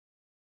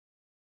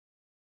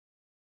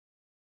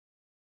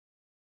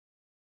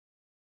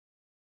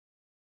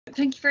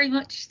Thank you very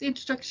much for the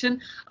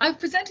introduction. I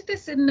presented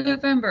this in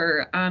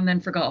November and then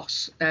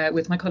forgot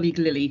with my colleague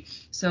Lily.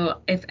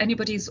 So if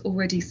anybody's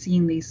already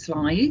seen these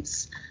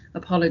slides,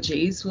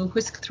 apologies. We'll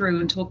whisk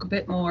through and talk a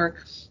bit more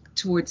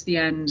towards the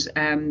end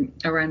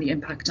around the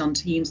impact on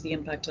teams, the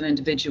impact on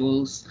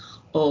individuals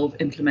of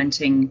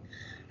implementing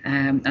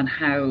and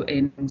how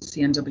in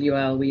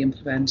CNWL we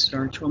implemented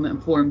our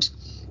trauma-informed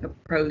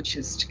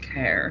approaches to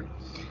care.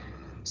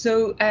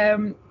 So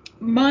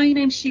my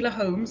name's Sheelagh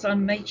Holmes.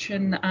 I'm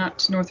matron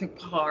at Northwick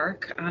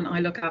Park and I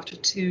look after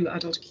two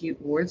adult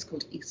acute wards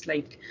called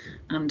Eastlake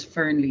and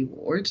Fernely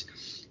ward.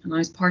 And I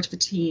was part of a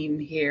team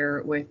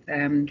here with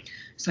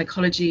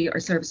psychology, our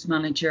service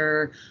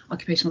manager,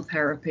 occupational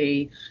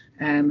therapy,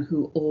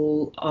 who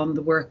all on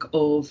the work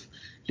of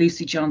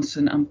Lucy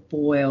Johnson and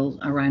Boyle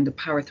around the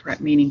power threat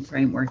meaning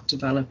framework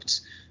developed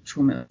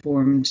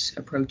trauma-informed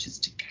approaches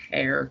to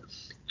care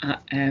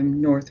at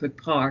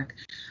Northwick Park,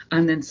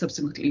 and then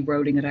subsequently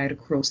rolling it out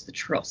across the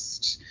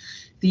trust.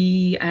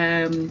 We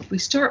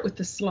start with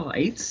the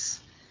slides.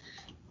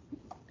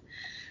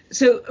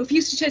 So a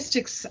few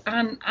statistics,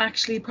 and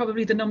actually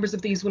probably the numbers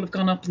of these will have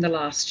gone up in the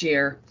last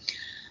year.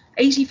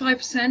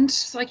 85%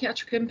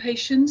 psychiatric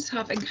inpatients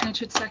have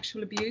encountered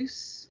sexual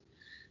abuse.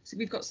 So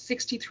we've got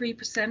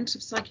 63%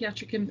 of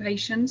psychiatric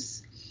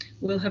inpatients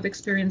will have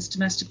experienced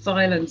domestic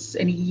violence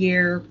in a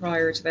year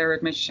prior to their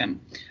admission.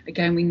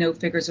 Again, we know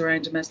figures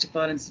around domestic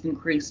violence have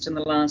increased in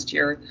the last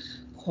year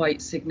quite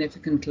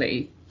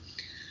significantly.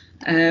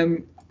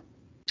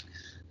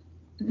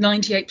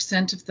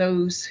 98% of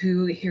those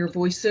who hear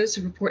voices,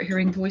 who report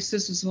hearing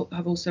voices,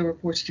 have also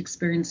reported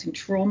experiencing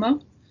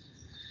trauma.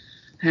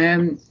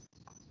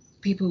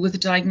 People with a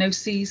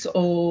diagnosis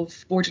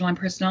of borderline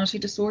personality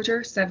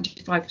disorder,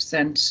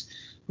 75%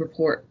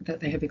 report that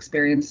they have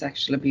experienced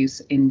sexual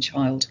abuse in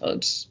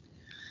childhood.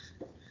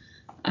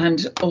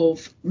 And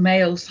of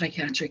male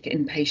psychiatric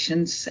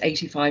inpatients,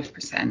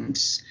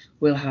 85%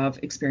 will have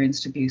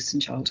experienced abuse in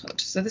childhood.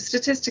 So the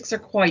statistics are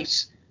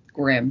quite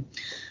grim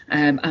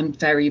and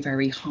very,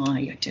 very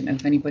high. I don't know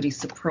if anybody's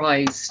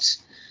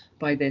surprised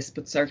by this,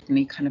 but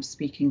certainly kind of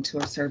speaking to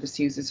our service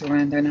users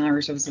around their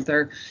narratives of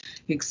their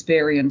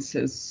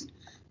experiences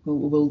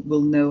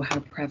will know how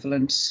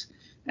prevalent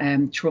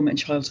trauma in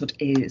childhood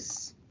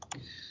is.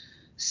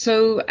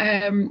 So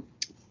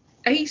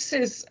ACE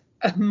is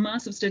a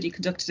massive study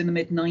conducted in the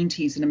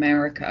mid-90s in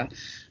America,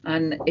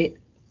 and it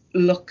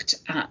looked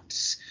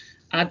at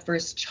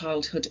adverse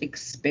childhood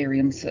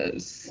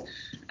experiences.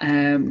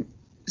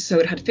 So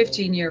it had a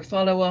 15-year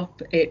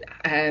follow-up. It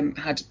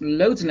had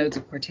loads and loads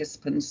of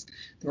participants.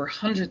 There were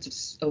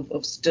hundreds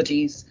of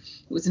studies.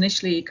 It was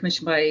initially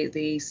commissioned by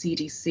the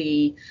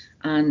CDC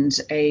and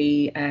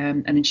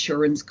an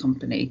insurance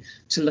company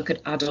to look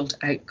at adult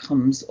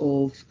outcomes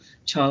of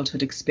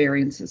childhood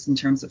experiences in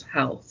terms of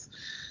health.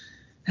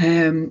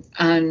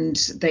 And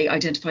they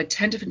identified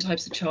 10 different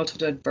types of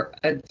childhood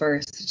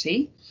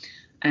adversity.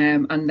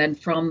 And then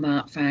from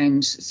that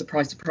found,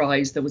 surprise,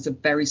 surprise, there was a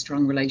very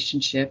strong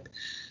relationship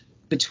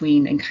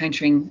between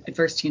encountering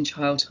adversity in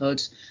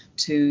childhood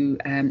to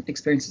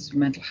experiences of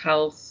mental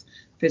health,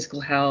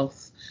 physical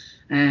health,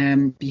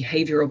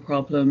 behavioural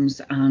problems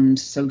and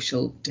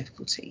social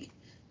difficulty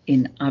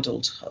in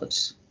adulthood.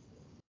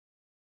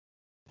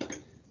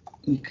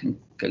 You can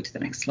go to the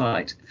next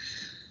slide.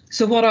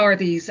 So what are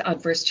these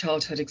adverse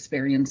childhood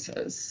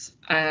experiences?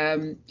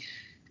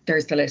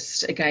 There's the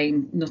list.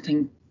 Again,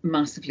 nothing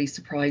massively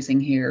surprising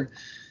here.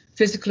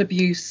 Physical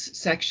abuse,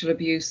 sexual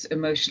abuse,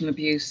 emotional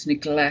abuse,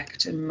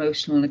 neglect,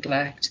 emotional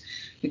neglect,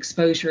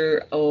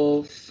 exposure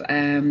of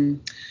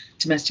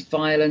domestic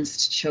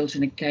violence to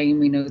children. Again,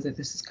 we know that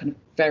this is kind of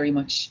very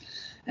much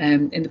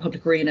in the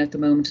public arena at the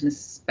moment, and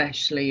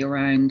especially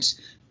around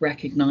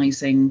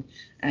recognising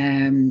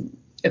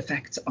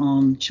effects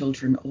on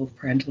children of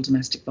parental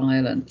domestic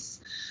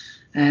violence.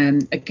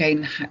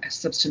 Again,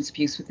 substance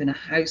abuse within a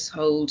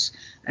household,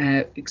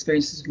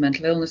 experiences of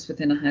mental illness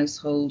within a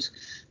household,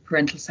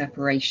 parental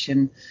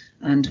separation,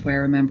 and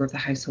where a member of the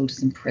household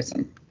is in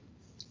prison.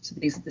 So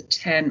these are the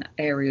 10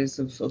 areas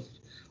of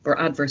or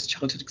adverse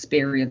childhood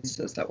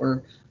experiences that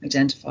were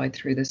identified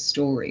through this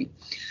story.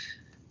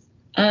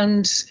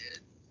 And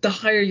the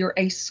higher your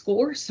ACE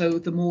score, so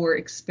the more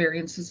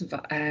experiences of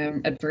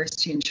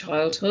adversity in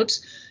childhood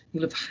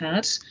you'll have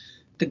had,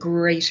 the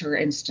greater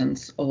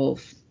instance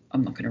of,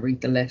 I'm not going to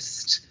read the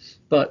list,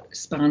 but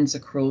spans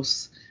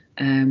across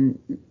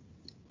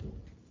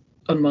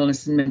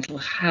unwellness and mental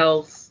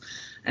health,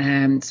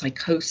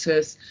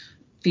 psychosis,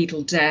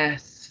 fetal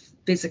death,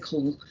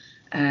 physical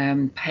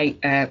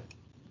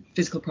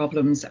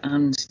problems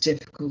and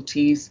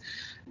difficulties,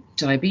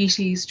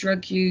 diabetes,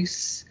 drug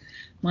use,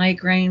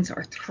 migraines,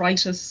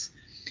 arthritis.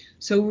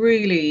 So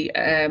really,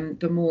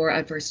 the more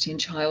adversity in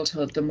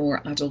childhood, the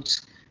more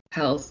adult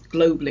health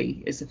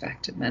globally is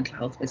affected, mental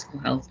health, physical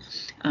health,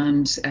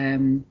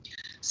 and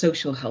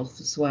social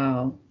health as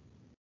well.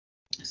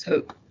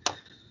 So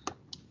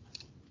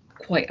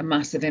quite a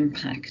massive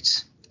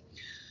impact.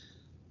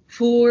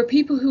 For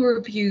people who are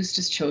abused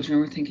as children,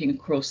 we're thinking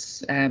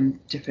across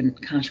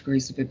different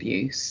categories of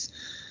abuse.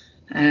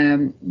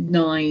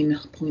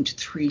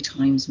 9.3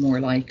 times more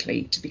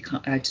likely to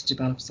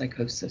develop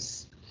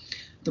psychosis.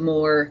 The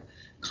more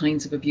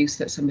kinds of abuse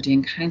that somebody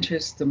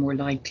encounters, the more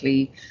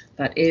likely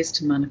that is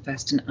to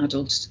manifest in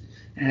adult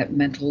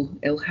mental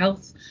ill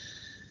health.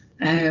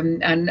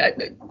 And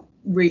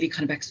really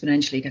kind of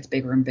exponentially gets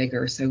bigger and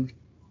bigger. So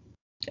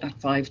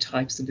at 5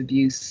 types of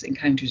abuse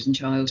encountered in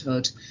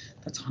childhood,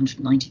 that's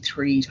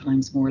 193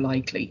 times more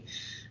likely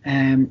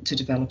to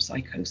develop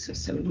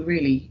psychosis. So we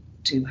really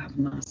do have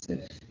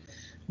massive,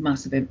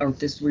 or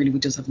this really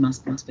does have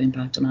massive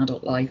impact on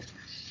adult life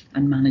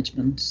and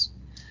management.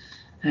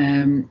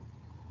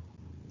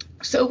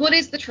 So what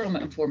is the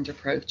trauma-informed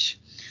approach?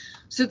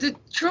 So the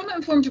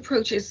trauma-informed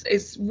approach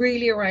is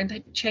really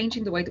around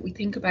changing the way that we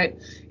think about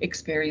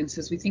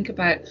experiences. We think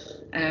about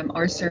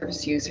our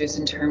service users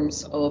in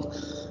terms of,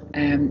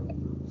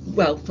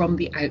 well, from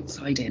the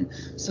outside in.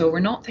 So we're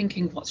not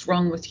thinking what's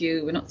wrong with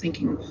you. We're not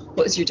thinking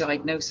what is your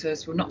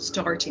diagnosis. We're not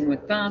starting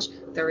with that.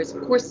 There is,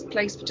 of course, a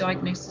place for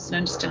diagnosis and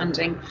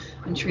understanding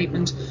and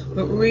treatment,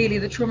 but really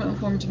the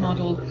trauma-informed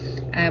model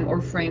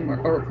or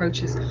framework or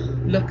approaches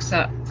looks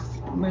at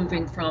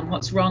moving from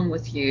what's wrong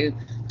with you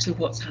to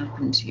what's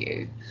happened to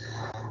you,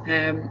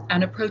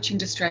 and approaching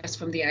distress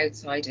from the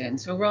outside in.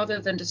 So rather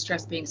than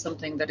distress being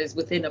something that is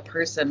within a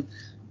person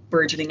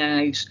burgeoning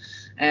out,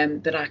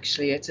 that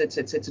actually it's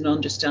an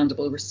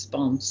understandable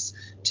response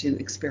to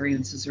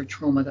experiences or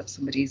trauma that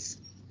somebody's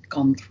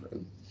gone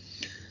through.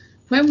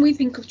 When we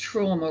think of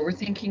trauma, we're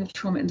thinking of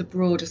trauma in the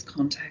broadest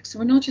context. So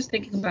we're not just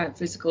thinking about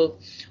physical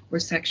or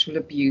sexual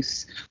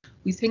abuse.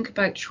 We think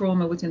about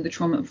trauma within the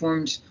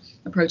trauma-informed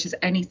approach as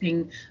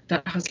anything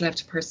that has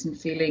left a person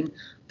feeling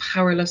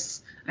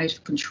powerless, out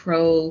of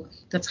control,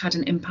 that's had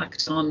an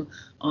impact on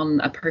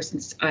a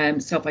person's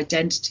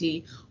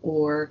self-identity,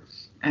 or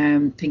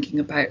thinking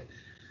about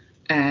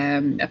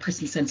a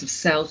person's sense of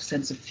self,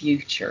 sense of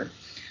future.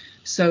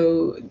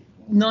 So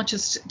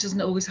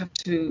doesn't always have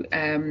to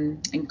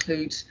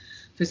include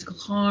physical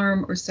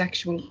harm or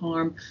sexual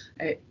harm.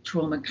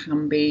 Trauma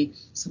can be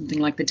something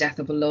like the death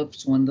of a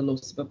loved one, the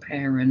loss of a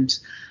parent,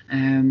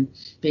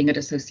 being at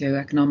a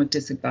socioeconomic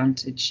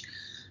disadvantage,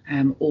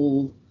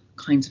 all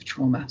kinds of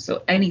trauma.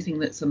 So anything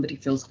that somebody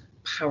feels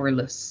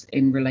powerless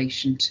in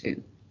relation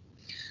to.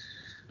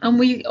 And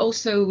we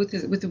also,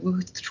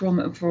 with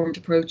trauma-informed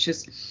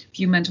approaches,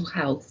 view mental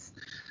health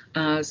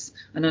as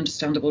an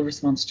understandable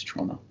response to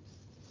trauma.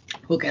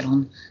 We'll get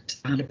on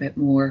to that a bit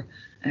more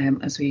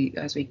as we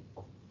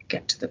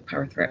get to the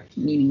power threat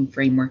meaning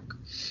framework.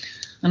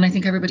 And I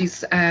think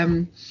everybody's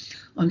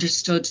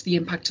understood the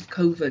impact of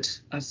COVID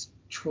as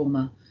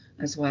trauma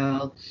as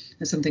well,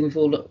 as something we've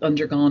all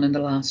undergone in the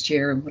last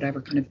year, and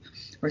whatever kind of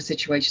our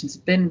situations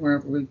have been,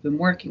 wherever we've been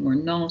working or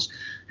not.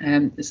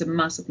 It's a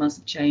massive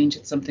change.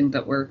 It's something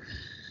that we're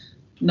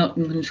not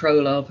in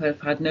control of,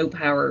 have had no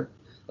power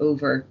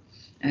over,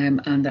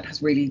 and that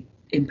has really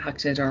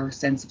impacted our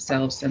sense of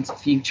self, sense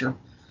of future,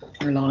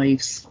 our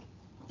lives.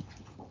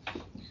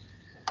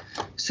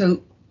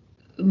 So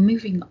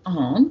moving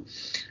on,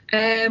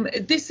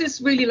 this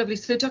is really lovely.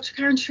 So Dr.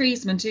 Karen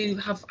Treisman, do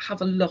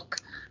have a look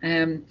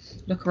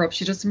her up.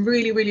 She does some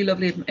really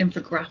lovely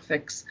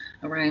infographics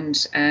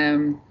around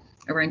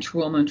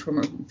trauma and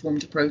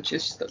trauma-informed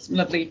approaches. She's got some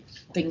lovely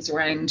things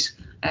around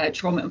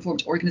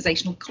trauma-informed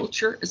organisational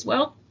culture as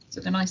well. So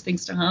they're nice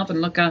things to have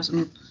and look at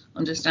and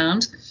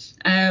understand.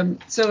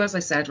 So as I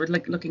said, we're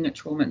looking at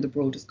trauma in the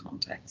broadest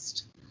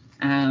context.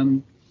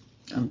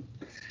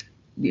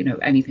 You know,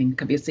 anything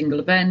can be a single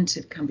event.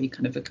 It can be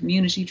kind of a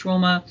community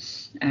trauma,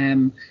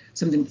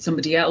 something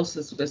somebody else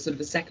is sort of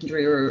a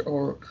secondary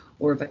or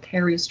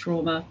vicarious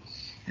trauma.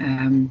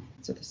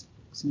 So there's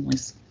some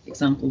nice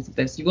examples of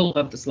this. You will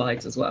have the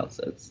slides as well,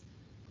 so it's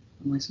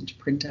a nice one to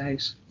print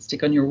out,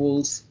 stick on your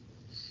walls.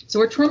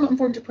 So our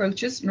trauma-informed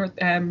approaches,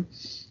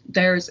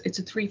 it's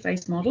a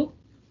 3-phase model.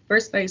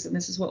 First phase, and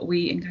this is what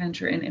we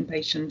encounter in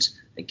inpatient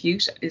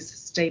acute, is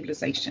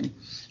stabilisation.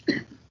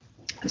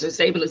 So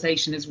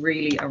stabilisation is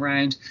really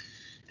around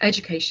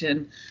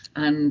education,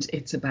 and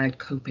it's about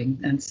coping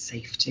and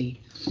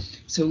safety.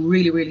 So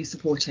really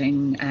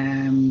supporting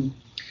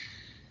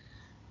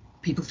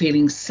people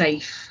feeling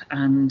safe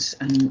and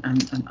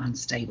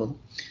stable.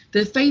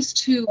 The phase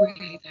 2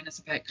 really then is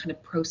about kind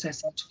of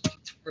processing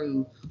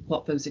through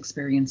what those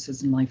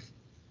experiences in life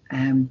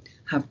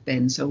have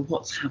been. So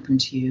what's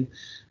happened to you,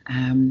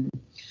 and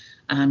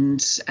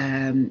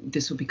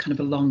this will be kind of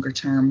a longer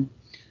term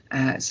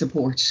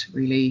support,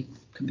 really.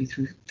 Can be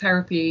through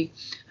therapy,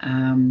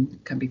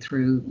 can be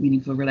through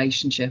meaningful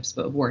relationships,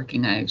 but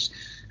working out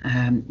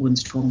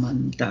one's trauma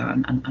and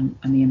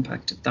the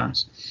impact of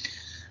that.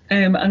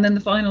 And then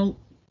the final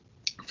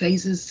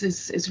phase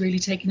is really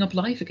taking up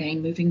life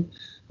again,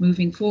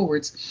 moving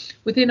forwards.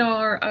 Within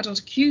our adult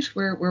acute,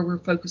 where we're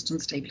focused on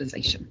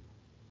stabilisation.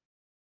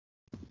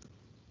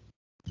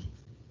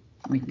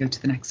 We can go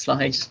to the next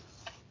slide.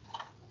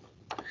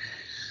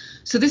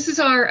 So this is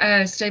our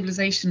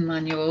stabilisation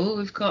manual.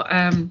 We've got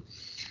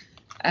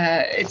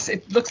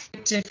it looks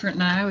different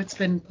now. It's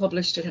been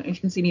published, you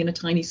can see me in a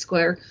tiny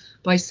square,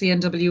 by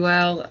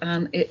CNWL,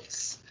 and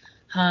it's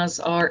has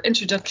our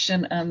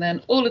introduction and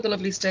then all of the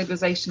lovely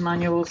stabilisation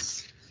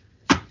manuals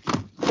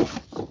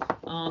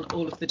on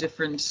all of the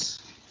different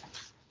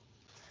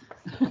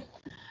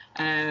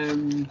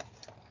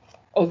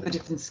all the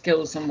different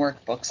skills and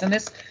workbooks. And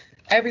this,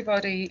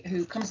 everybody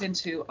who comes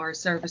into our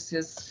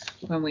services,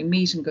 when we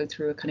meet and go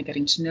through a kind of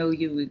getting to know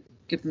you, we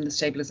give them the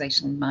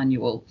stabilisation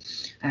manual.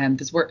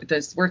 There's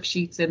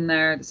worksheets in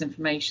there, there's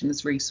information,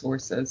 there's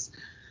resources.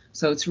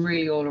 So it's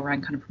really all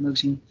around kind of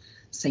promoting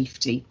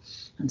safety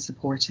and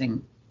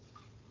supporting.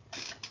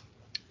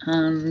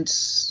 And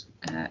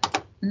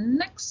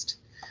next.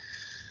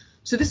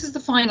 So this is the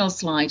final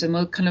slide, and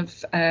we'll kind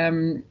of,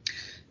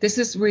 this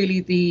is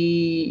really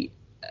the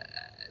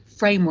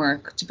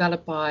framework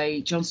developed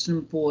by Johnston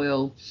and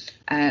Boyle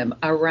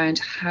around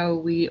how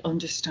we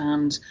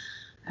understand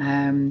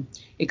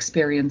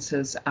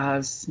experiences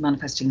as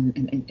manifesting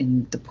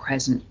in the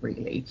present,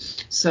 really.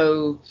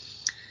 So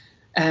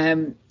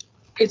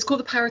it's called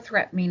the Power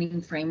Threat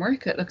Meaning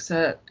Framework. It looks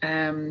at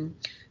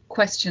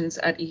questions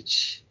at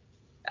each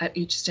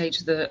stage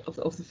of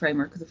the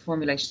framework, of the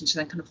formulation, to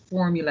then kind of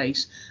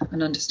formulate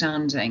an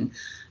understanding.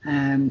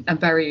 And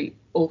very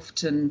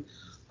often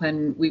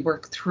when we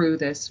work through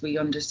this, we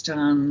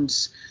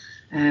understand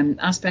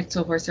aspects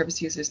of our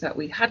service users that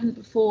we hadn't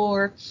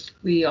before.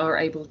 We are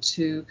able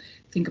to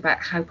think about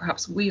how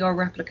perhaps we are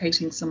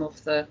replicating some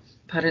of the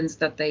patterns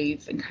that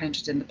they've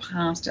encountered in the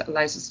past. It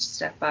allows us to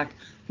step back,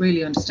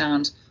 really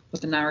understand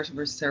what the narrative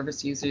of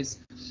service users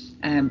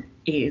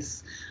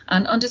is,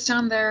 and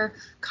understand their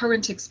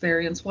current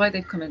experience, why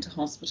they've come into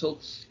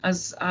hospital,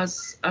 as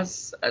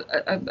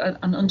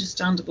an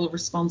understandable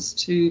response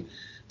to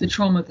the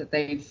trauma that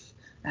they've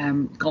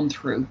gone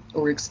through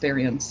or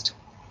experienced.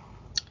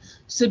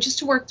 So just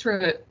to work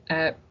through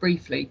it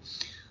briefly,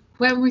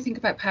 when we think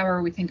about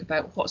power, we think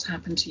about what's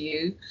happened to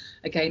you.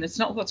 Again, it's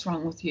not what's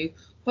wrong with you.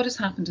 What has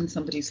happened in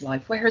somebody's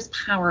life? Where has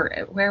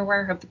power?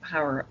 Where have the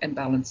power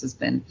imbalances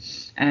been?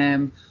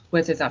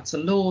 Whether that's a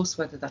loss,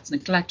 whether that's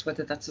neglect,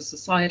 whether that's a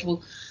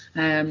societal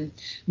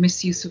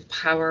misuse of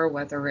power,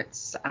 whether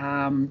it's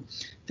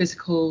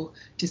physical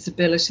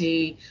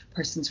disability,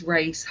 person's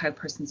race, how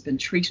person's been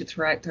treated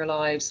throughout their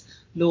lives,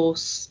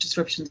 loss,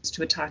 disruptions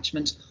to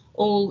attachment,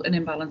 all an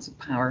imbalance of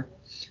power.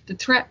 The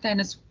threat then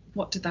is,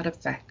 what did that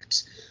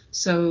affect?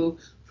 So,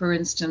 for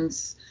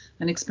instance,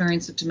 an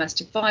experience of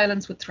domestic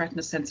violence would threaten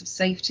a sense of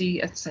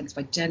safety, a sense of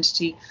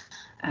identity,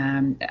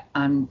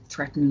 and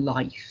threaten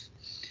life.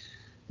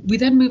 We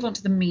then move on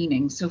to the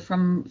meaning. So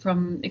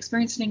from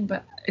experiencing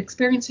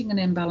an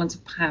imbalance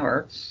of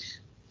power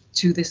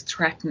to this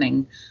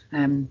threatening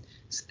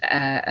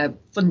a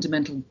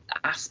fundamental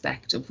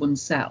aspect of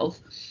oneself,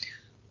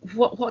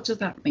 what does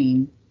that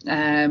mean?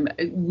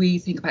 We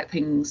think about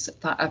things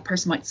that a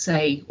person might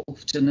say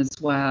often, as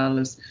well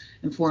as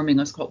informing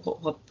us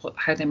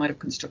how they might have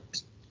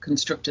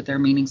constructed their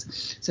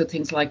meanings. So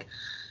things like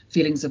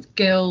feelings of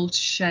guilt,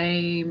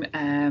 shame,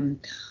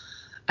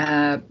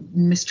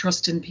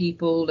 mistrust in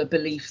people, a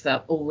belief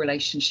that all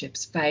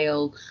relationships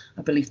fail,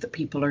 a belief that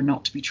people are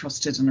not to be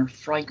trusted and are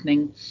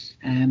frightening,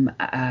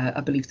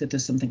 a belief that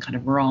there's something kind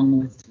of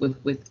wrong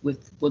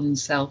with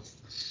oneself.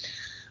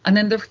 And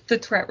then the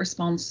threat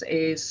response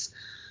is,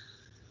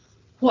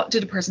 what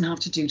did a person have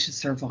to do to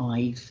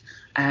survive?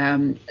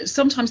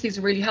 Sometimes these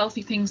are really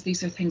healthy things.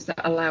 These are things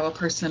that allow a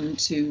person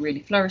to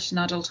really flourish in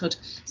adulthood.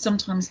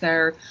 Sometimes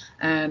they're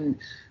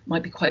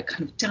might be quite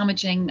kind of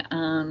damaging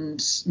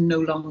and no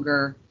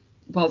longer,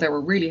 while they were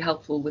really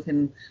helpful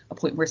within a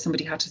point where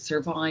somebody had to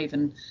survive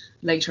in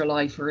later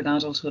life or in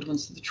adulthood,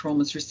 once the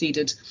trauma's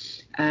receded,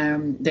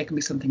 they can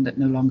be something that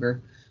no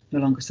longer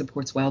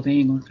supports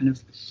well-being or kind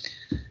of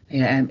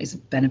is a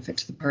benefit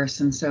to the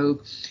person.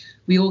 So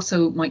we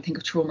also might think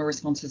of trauma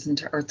responses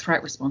or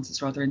threat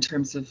responses rather in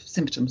terms of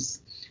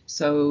symptoms.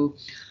 So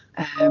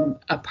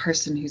a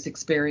person who's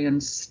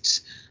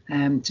experienced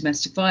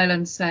domestic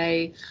violence,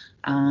 say,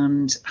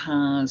 and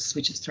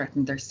which has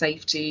threatened their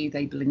safety,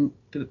 they begin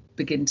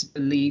to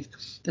believe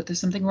that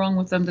there's something wrong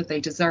with them, that they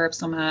deserve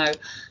somehow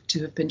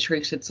to have been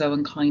treated so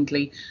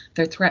unkindly.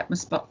 Their threat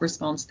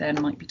response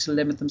then might be to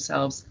limit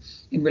themselves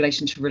in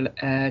relation to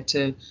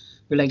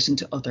relating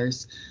to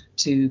others,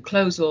 to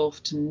close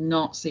off, to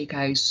not seek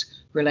out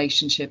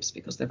relationships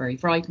because they're very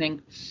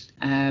frightening,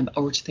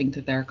 or to think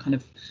that they're kind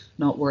of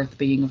not worth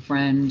being a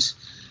friend,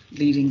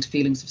 leading to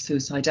feelings of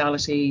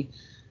suicidality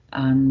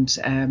and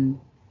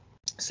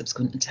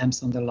subsequent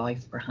attempts on their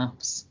life,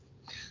 perhaps.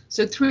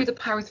 So through the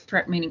Power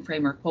Threat Meaning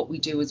Framework, what we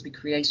do is we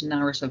create a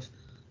narrative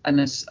and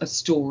a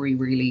story,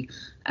 really,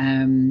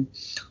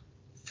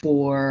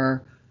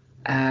 for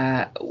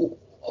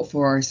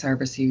our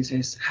service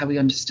users, how we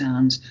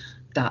understand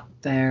that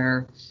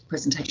their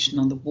presentation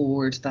on the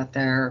ward, that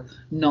they're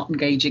not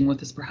engaging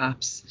with us,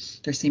 perhaps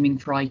they're seeming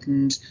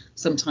frightened.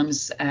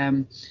 Sometimes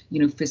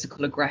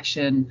physical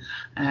aggression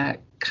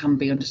can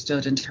be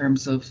understood in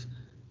terms of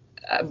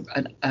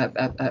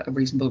a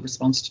reasonable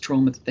response to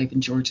trauma that they've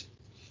endured.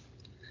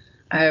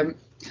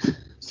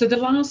 So the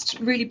last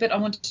really bit I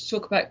wanted to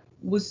talk about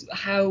was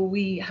how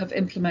we have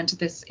implemented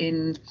this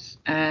in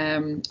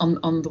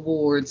on the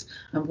wards,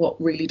 and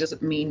what really does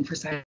it mean for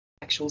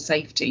sexual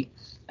safety.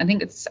 I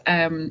think it's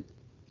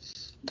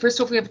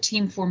first off, we have a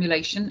team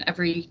formulation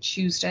every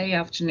Tuesday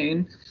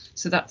afternoon,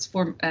 so that's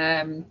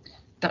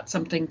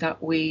something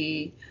that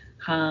we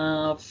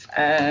have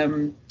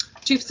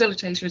 2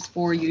 facilitators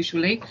for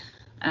usually,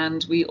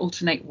 and we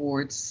alternate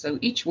wards. So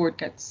each ward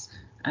gets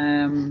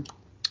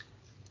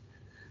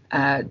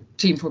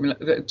team formula.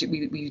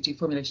 We do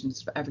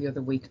formulations every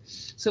other week.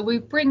 So we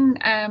bring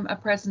a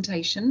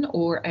presentation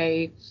or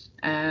a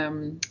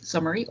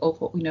summary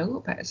of what we know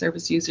about a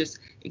service user's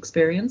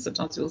experience.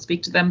 Sometimes we'll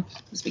speak to them,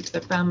 we'll speak to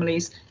their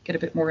families, get a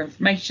bit more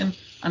information,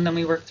 and then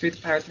we work through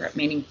the power threat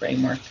meaning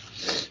framework.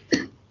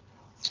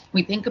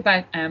 We think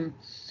about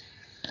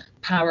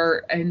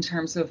power in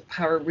terms of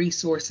power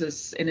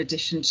resources in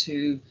addition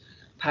to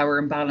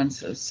power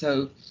imbalances.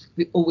 So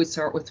we always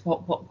start with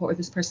what are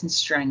this person's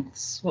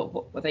strengths,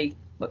 what are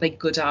they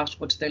good at,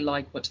 what do they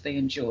like, what do they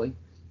enjoy,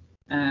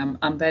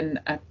 and then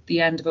at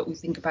the end of it we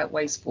think about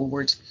ways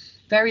forward,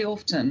 very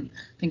often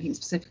thinking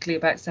specifically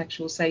about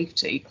sexual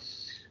safety,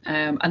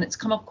 and it's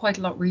come up quite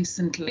a lot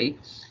recently.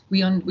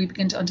 We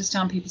begin to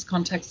understand people's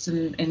contexts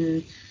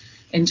in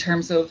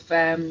terms of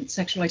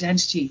sexual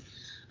identity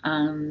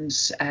and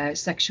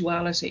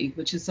sexuality,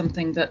 which is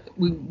something that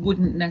we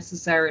wouldn't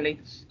necessarily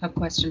have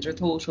questioned or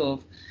thought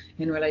of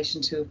in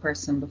relation to a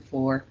person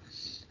before.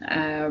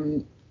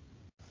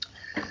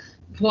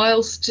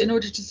 Whilst in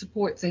order to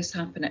support this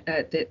happen,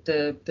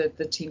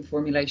 the team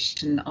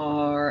formulation,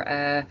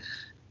 our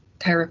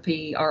occupational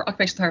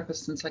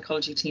therapists and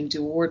psychology team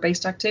do a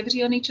ward-based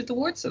activity on each of the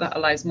wards, so that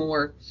allows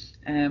more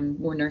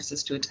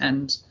nurses to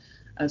attend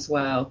as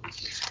well.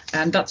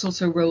 And that's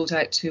also rolled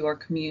out to our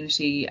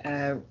community,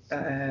 our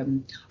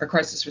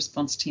crisis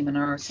response team and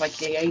our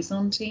psych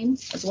liaison team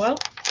as well.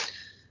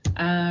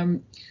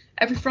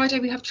 Every Friday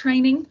we have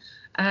training.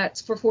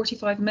 It's for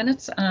 45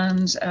 minutes,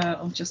 and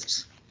I'll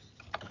just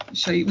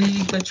show you.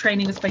 The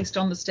training is based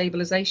on the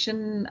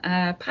stabilisation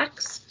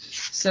packs.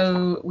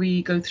 So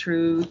we go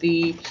through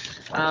the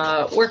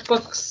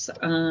workbooks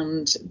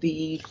and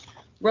the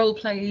role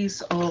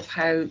plays of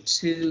how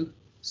to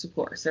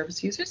support our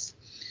service users.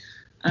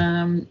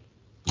 So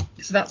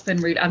that's been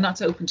really, and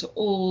that's open to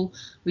all.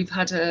 We've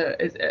had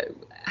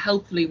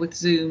helpfully with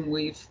Zoom,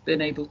 we've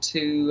been able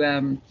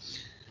to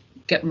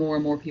get more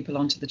and more people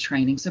onto the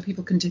training, so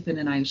people can dip in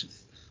and out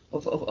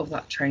of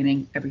that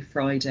training every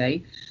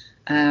Friday,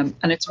 and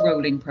it's a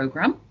rolling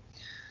programme.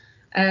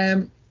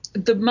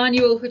 The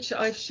manual which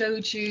I've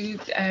showed you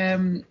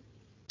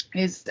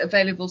is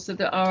available, so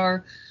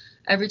that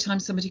every time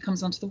somebody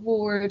comes onto the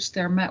ward,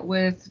 they're met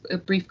with a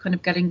brief kind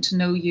of getting to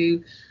know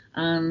you,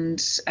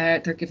 and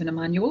they're given a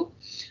manual,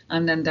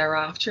 and then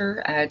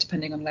thereafter,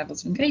 depending on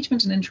levels of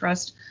engagement and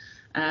interest,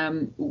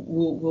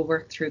 we'll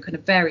work through kind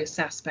of various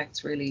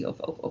aspects really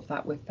of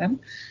that with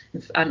them,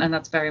 and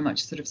that's very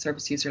much sort of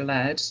service user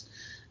led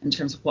in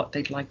terms of what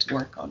they'd like to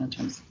work on in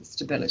terms of the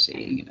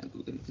stability, you know,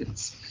 if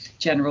it's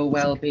general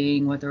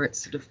well-being, whether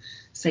it's sort of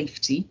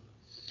safety,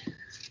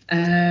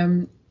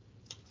 and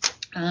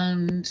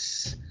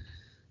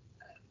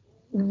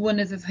one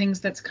of the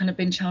things that's kind of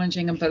been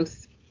challenging in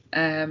both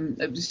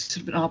sort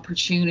of an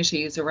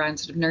opportunity is around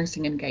sort of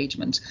nursing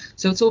engagement.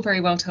 So it's all very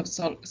well to have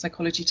a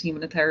psychology team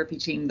and a therapy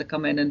team that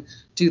come in and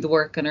do the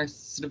work and are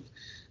sort of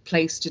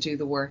placed to do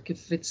the work.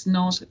 If it's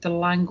not, if the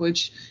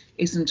language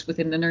isn't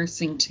within the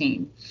nursing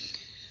team,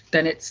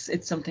 then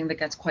it's something that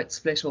gets quite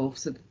split off,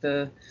 so that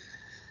the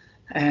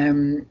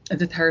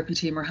therapy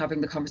team are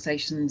having the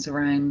conversations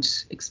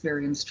around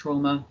experience,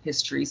 trauma,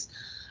 histories,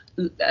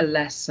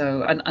 less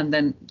so, and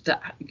then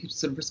that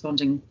sort of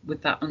responding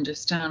with that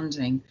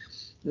understanding,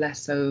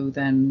 less so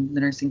than the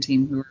nursing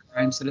team who are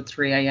around sort of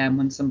 3 a.m.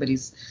 when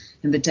somebody's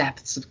in the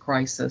depths of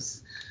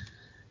crisis.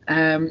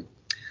 And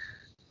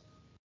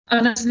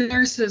as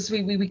nurses,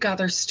 we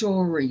gather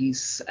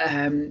stories.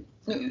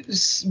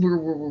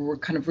 We're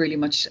kind of really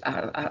much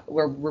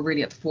we're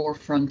really at the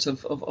forefront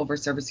of our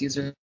service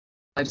user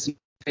lives and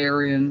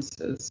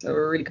experiences. So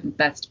we're really kind of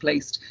best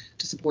placed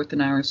to support the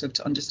narrative,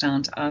 to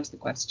understand, to ask the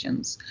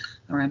questions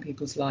around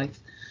people's life,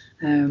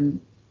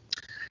 and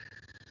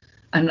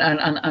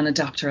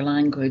adapt our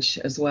language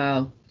as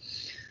well.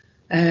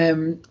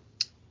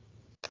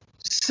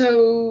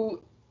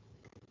 So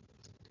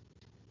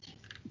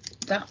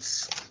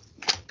that's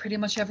pretty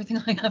much everything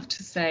I have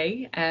to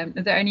say. Are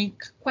there any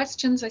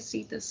questions? I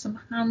see there's some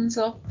hands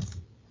up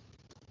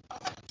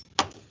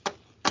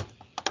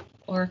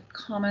or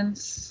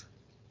comments.